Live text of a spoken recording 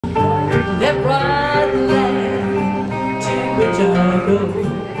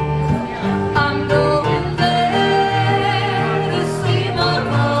I'm going there to see my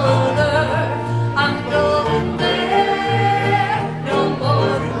mother. I'm going there, no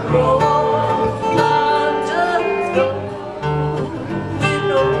more to roam. I'm just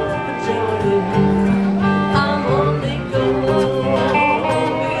going over Jordan. I'm only going.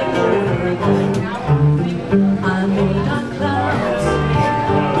 I know dark clouds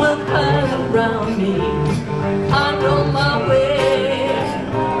will hang around me. I know my way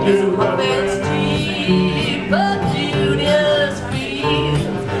is rough and steep, but Julius feels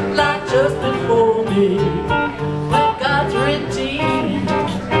like just before me. When God's redeemed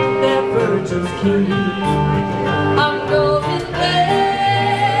their virgins keep. I'm going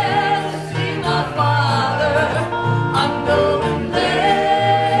there to see my father. I'm going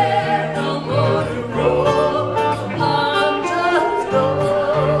there, no more to roam. I'm just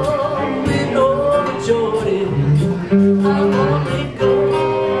going over Jordan. I'm only going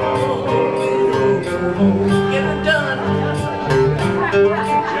over home. Get it done.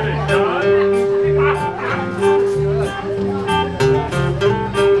 Get it done.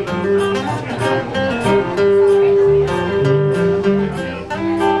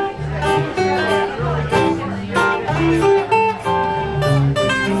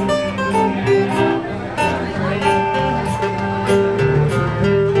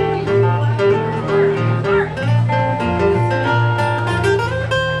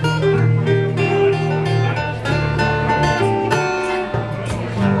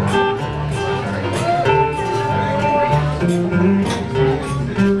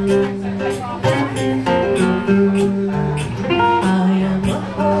 I am a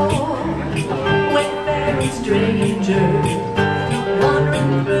poor, wayfaring stranger,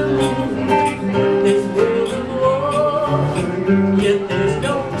 wandering through this world of war. Yet there's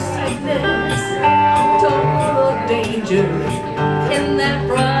no sickness, toil or danger in that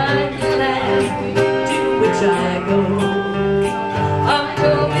bright land to which I go. I'm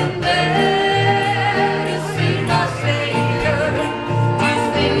going there to see my Savior, to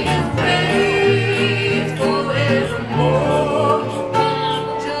sing His praise forevermore. I'm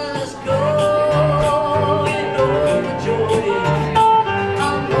just going over Jordan.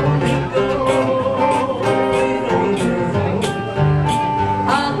 I'm only going over home.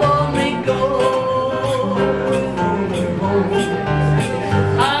 I'm only going over home.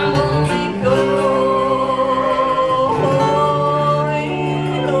 I'm only going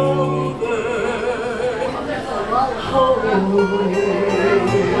over home.